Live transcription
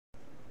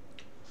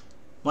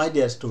My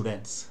dear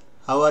students,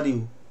 how are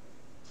you?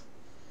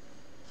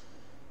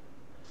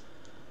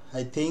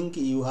 I think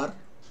you are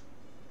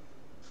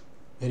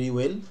very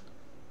well.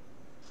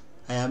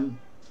 I am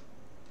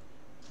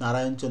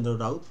Naryanchandra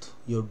Rauth,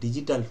 your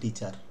digital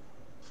teacher,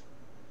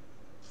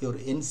 your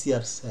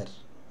NCR sir.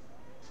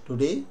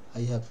 Today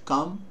I have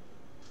come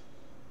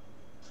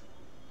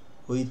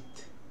with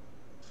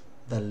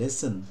the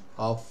lesson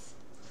of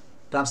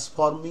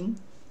transforming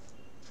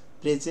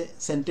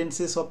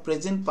sentences of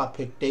present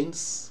perfect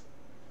tense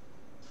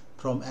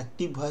from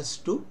active voice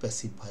to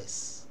passive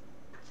voice.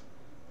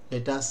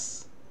 Let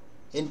us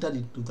enter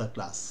into the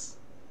class.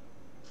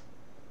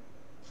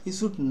 You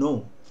should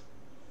know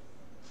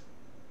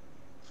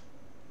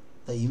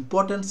the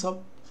importance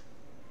of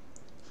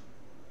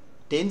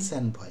tense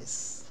and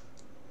voice.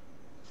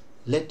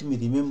 Let me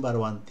remember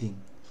one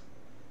thing,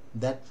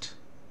 that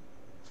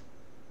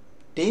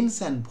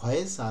tense and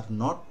voice are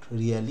not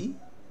really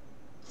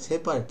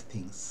separate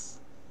things.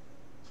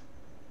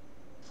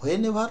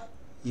 Whenever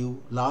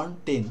you learn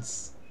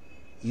tense,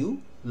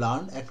 you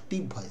learn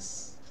active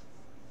voice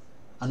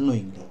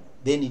unknowingly.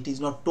 Then it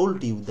is not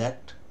told you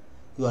that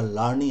you are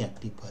learning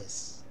active voice.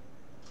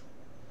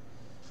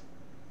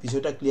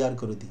 বিষয়টা clear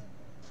করে দিই,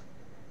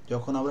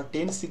 যখন আমরা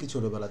tense শিখি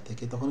ছোটবেলা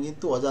থেকে তখন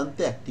কিন্তু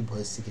অজান্তে অ্যাক্টিভ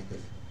ভয়েস শিখে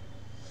ফেলি।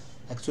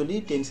 অ্যাকচুয়ালি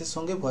টেন্সের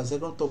সঙ্গে ভয়েসের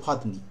কোনো তফাৎ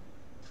নেই।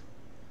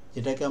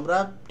 যেটাকে আমরা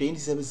টেন্স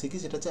হিসেবে শিখি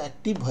সেটা হচ্ছে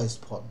active voice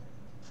form,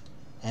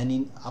 and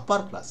in upper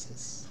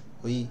classes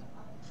we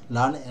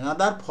learn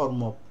another form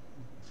of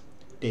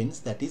tense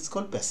that is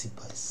called passive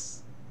voice.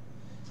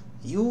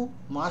 You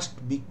must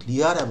be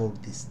clear about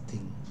this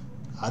thing,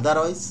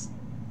 otherwise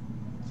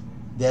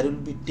there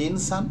will be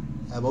tension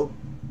about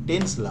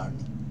tense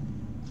learning.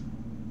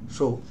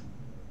 So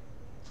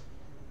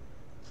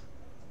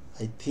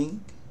I think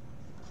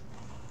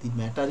the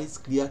matter is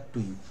clear to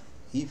you.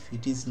 If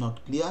it is not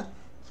clear,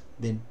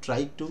 then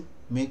try to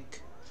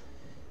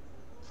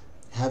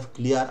have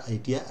clear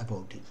idea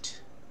about it.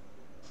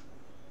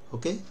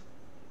 Okay,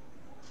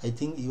 I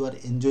think you are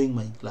enjoying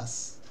my class.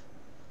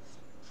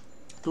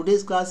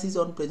 Today's class is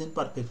on present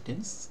perfect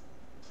tense.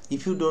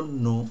 If you don't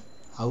know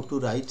how to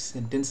write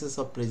sentences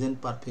of present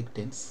perfect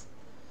tense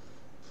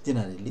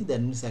generally, that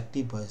means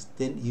active voice,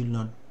 then you will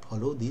not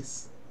follow this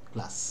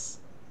class.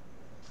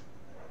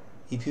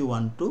 If you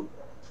want to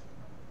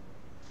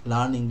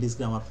learn English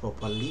grammar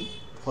properly,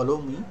 follow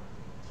me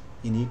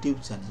in YouTube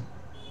channel,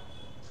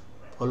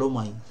 follow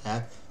my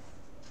app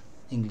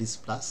English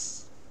Plus,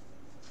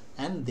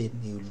 and then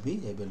you will be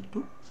able to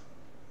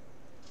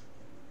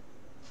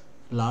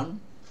learn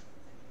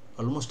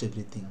almost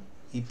everything.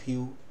 If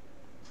you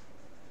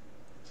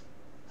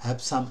have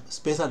some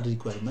special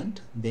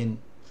requirement, then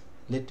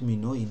let me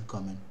know in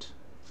comment.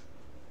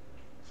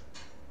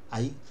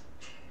 I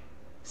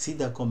see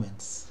the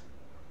comments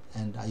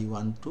and I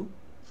want to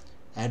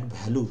add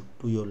value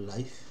to your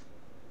life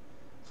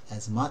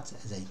as much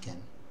as I can.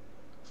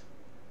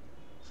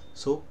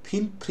 So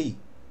feel free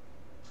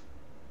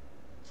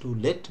to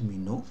let me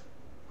know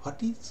what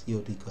is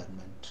your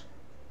requirement.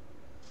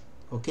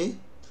 Okay,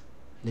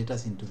 let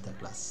us into the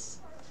class.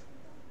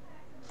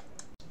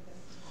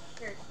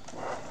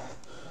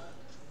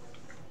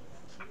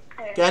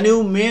 Can you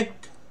make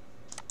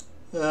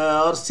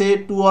or say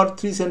 2 or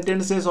 3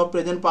 sentences of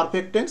present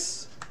perfect tense?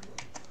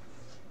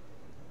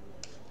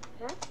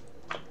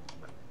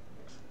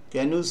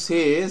 Can you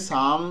say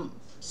some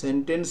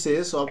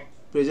sentences of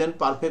present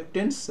perfect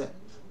tense?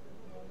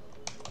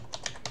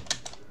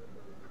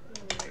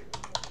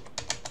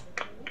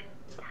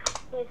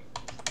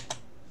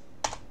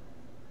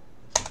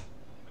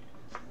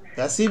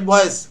 Passive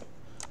voice.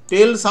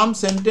 Tell some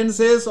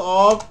sentences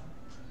of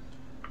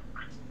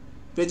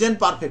present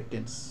perfect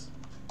tense.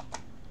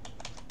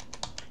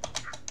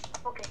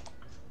 Okay.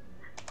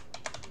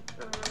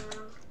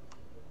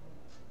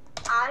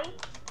 I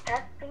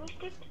have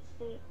finished it.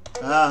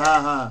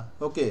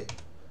 Okay.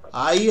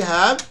 I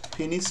have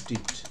finished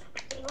it.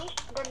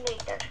 Finished the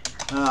letter.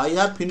 I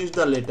have finished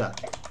the letter.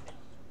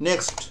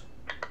 Next.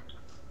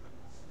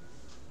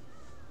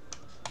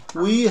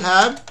 We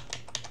have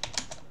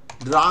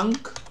drunk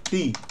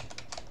tea.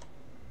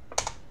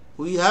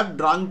 We have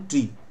drunk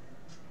tea.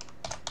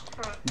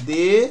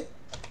 The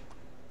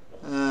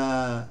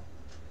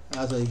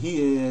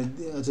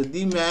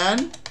man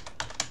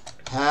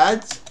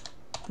has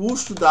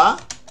pushed the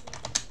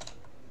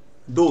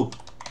door.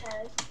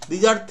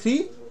 These are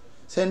 3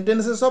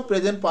 sentences of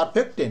present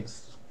perfect tense.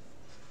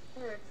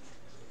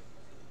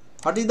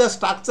 What is the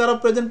structure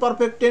of present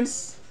perfect tense?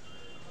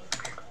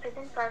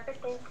 Present perfect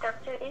tense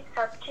structure is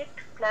subject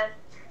plus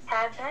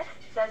have has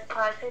plus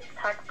verb is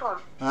third form.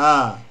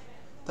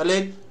 তাহলে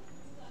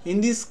in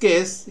this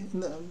case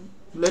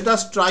let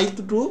us try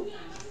to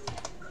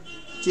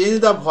change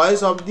the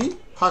voice of the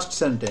first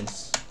sentence.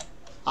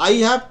 I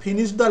have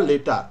finished the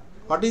letter.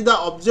 What is the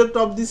object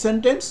of this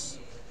sentence?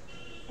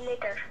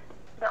 Letter.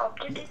 The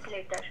object is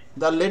letter.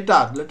 The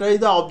letter is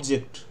the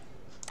object,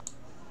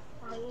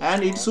 and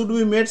it should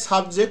be made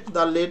subject.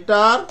 The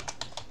letter.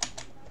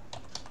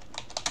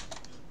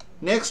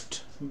 Next,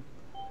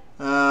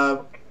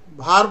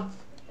 verb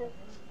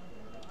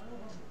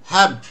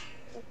have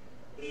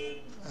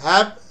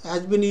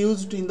has been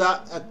used in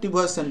the active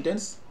voice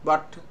sentence,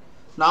 but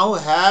now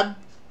have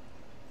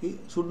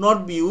should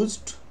not be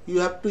used. You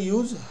have to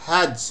use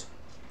has.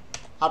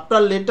 After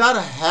letter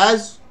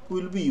has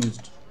will be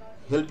used,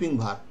 helping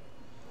verb.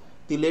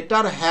 The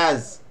letter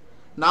has.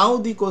 Now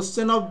the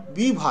question of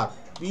be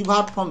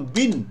verb from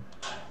been.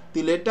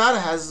 The letter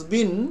has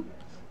been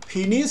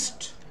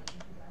finished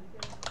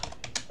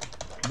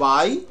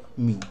by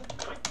me.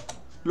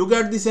 Look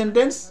at the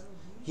sentence.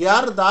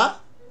 Here the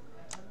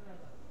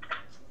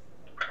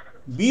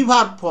be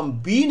verb from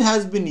been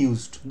has been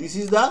used. This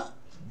is the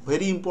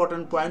very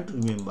important point to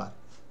remember.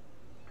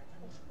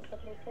 The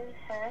letter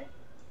has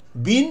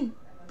Been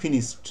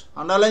finished.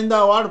 Underline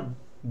the word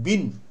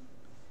been.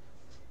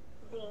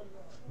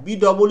 been.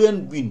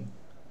 BWN been.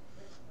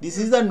 This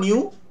is the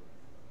new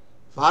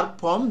verb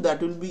form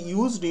that will be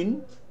used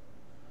in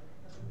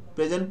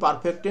present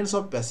perfect tense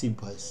of passive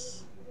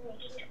voice.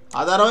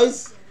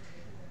 Otherwise,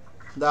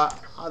 the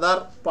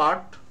other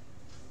part,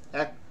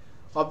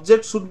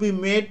 object should be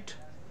made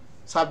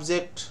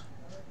subject,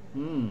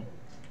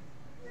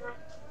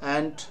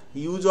 and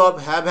use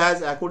of have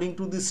has according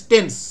to this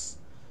tense.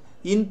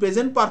 In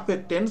present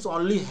perfect tense,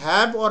 only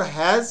have or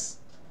has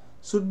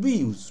should be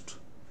used,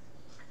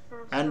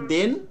 and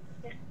then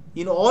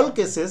in all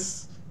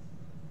cases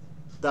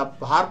the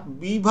verb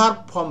be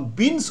verb from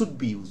been should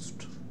be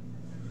used.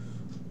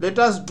 Let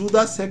us do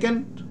the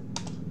second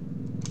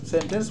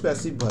sentence,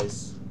 passive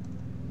voice.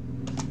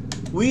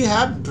 We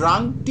have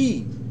drunk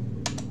tea.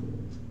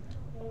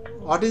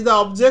 What is the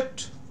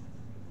object?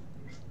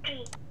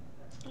 Tea.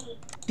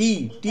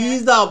 Tea. Tea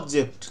is the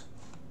object.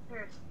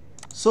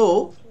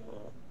 So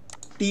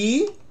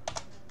tea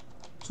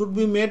should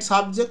be made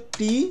subject.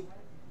 Tea.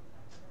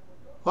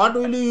 What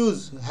will you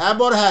use?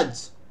 Have or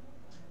has?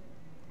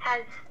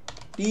 Has.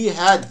 Tea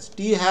has.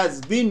 Tea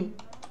has been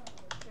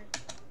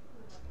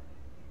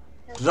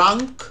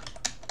drunk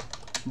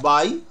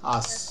by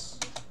us.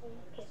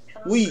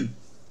 We.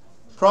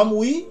 From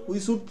we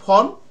should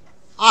form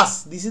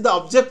us. This is the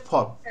object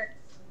form.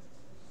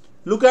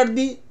 Look at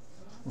the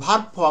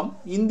verb form.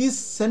 In this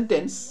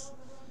sentence,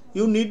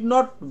 you need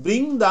not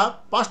bring the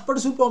past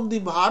participle form of the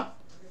verb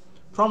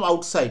from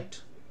outside,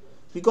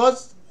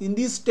 because in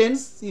this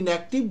tense, in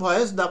active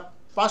voice, the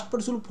past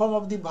participle form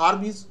of the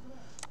verb is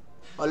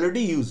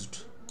already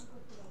used,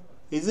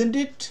 isn't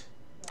it?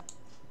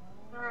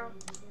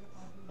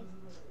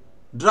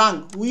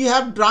 Drunk. We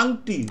have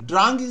drunk tea.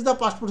 Drunk is the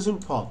past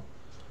participle form.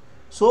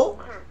 So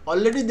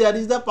already there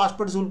is the past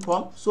participle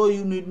form. So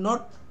you need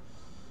not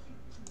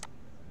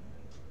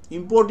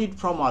import it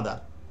from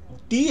other.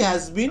 Tea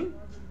has been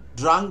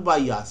drunk by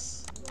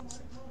us.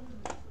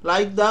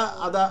 Like the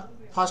other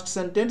first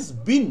sentence,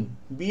 been.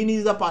 Been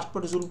is the past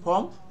participle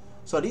form.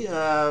 Sorry,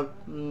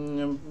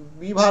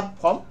 be verb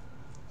form.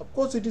 Of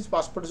course, it is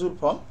past participle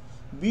form.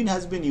 Been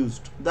has been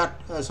used.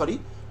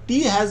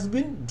 Tea has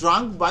been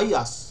drunk by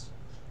us.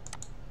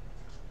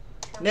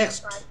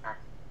 Next,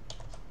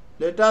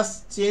 let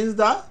us change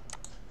the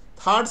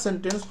third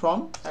sentence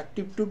from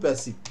active to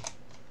passive.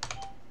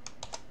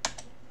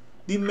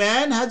 The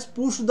man has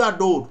pushed the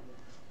door.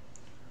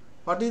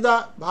 What is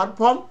the verb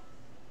form?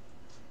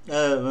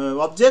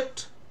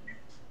 Object?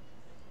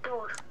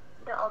 Door.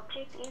 The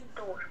object is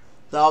door.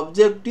 The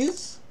object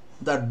is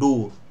the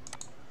door.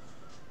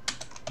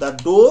 The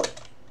door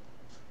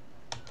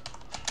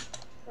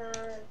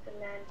The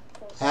man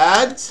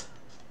has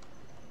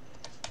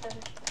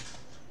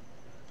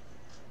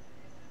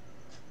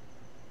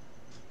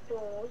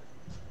door.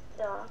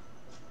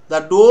 the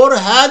door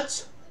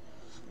has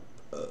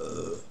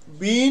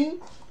been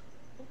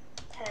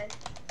Has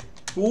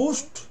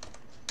pushed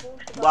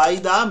pushed by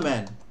the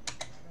man.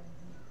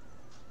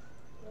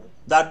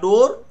 The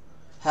door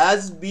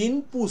has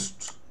been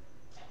pushed.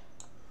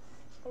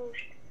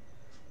 pushed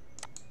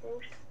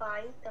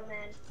by the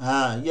man.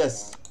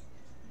 Yes.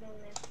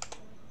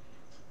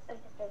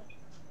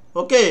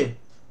 Okay.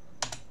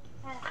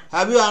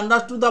 Have you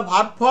understood the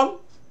verb form?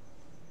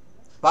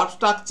 Verb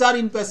structure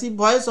in passive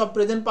voice of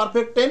present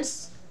perfect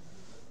tense?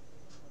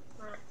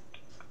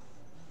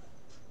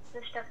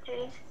 The structure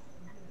is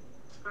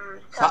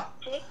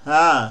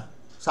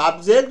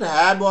Subject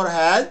have or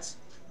has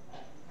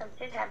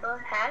subject have or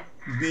has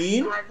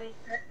been verb is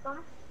verb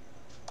form.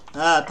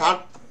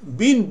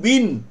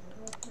 been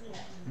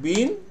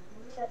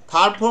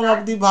third form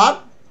of the verb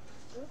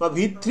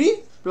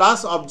V3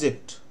 plus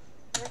object.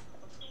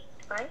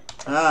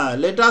 By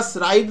Let us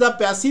write the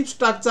passive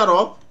structure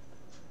of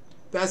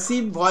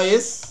passive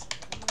voice.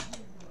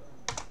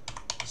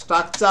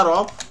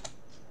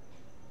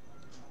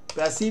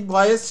 Passive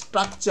voice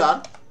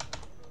structure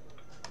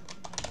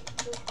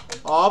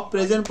of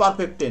present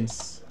perfect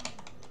tense.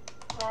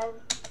 has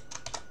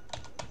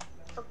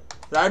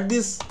Write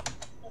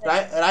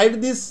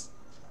this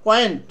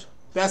point.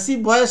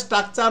 Passive voice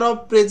structure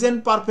of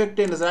present perfect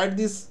tense. Write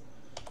this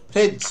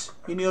phrase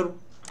in your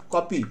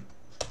copy.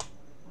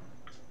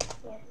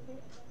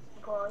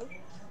 voice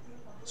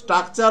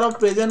Structure of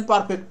present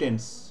perfect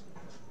tense.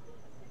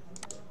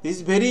 This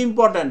is very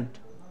important.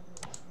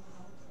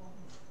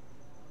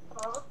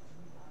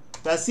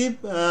 passive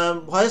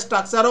voice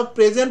structure of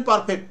present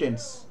perfect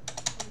tense.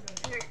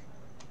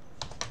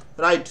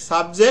 Right,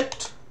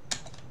 subject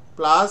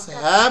plus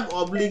have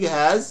oblique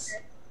has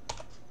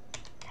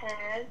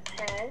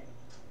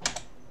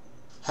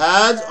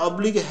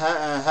oblique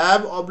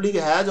have oblique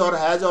has or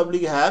has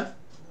oblique have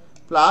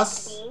plus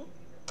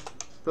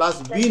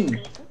been.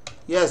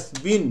 Yes,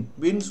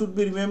 been should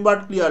be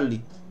remembered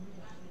clearly,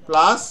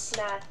 plus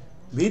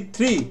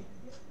v3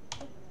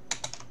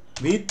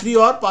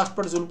 or past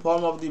participle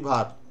form of the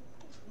verb,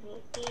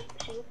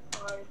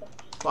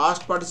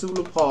 past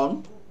participle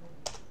form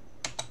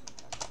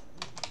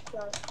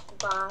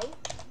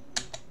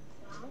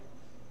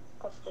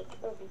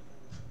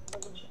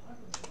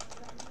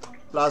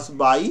plus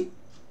by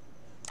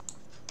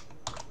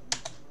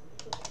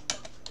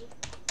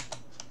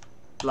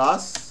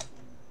plus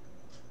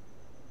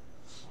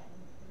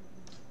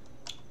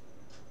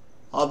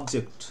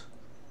object.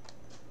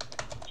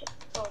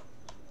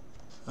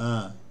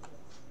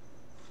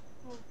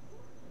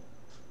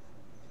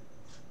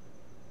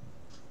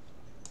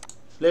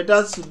 Let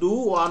us do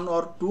one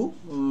or two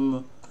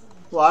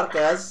work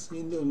as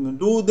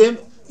do them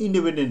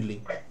independently.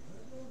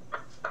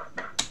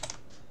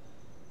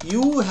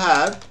 You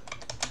have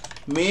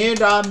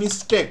made a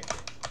mistake.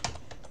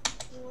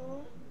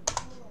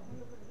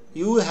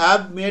 You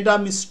have made a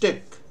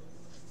mistake.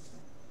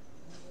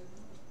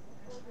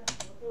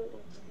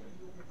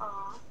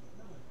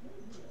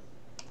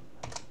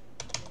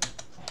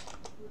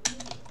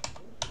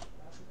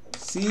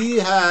 She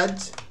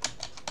has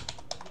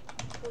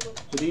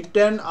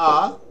written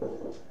a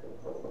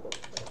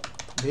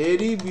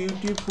very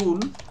beautiful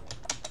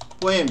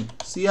poem.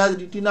 She has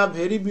written a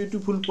very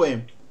beautiful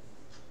poem.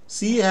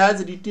 She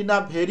has written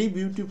a very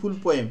beautiful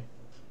poem.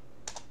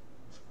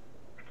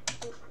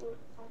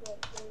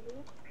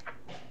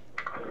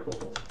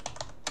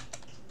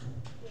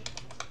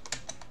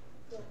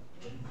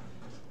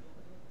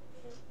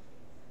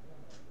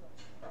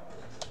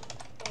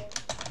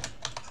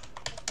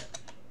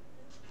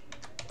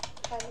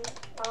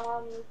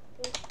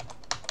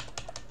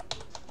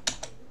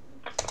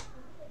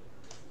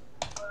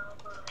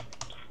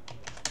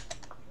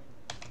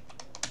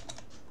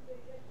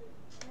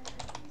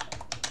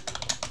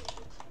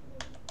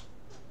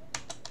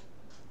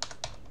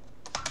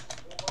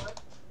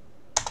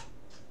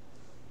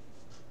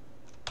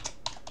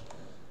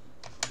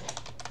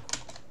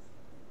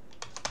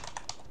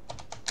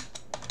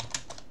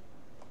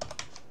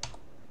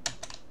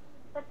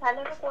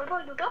 তাহলে তো করব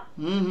দুটো।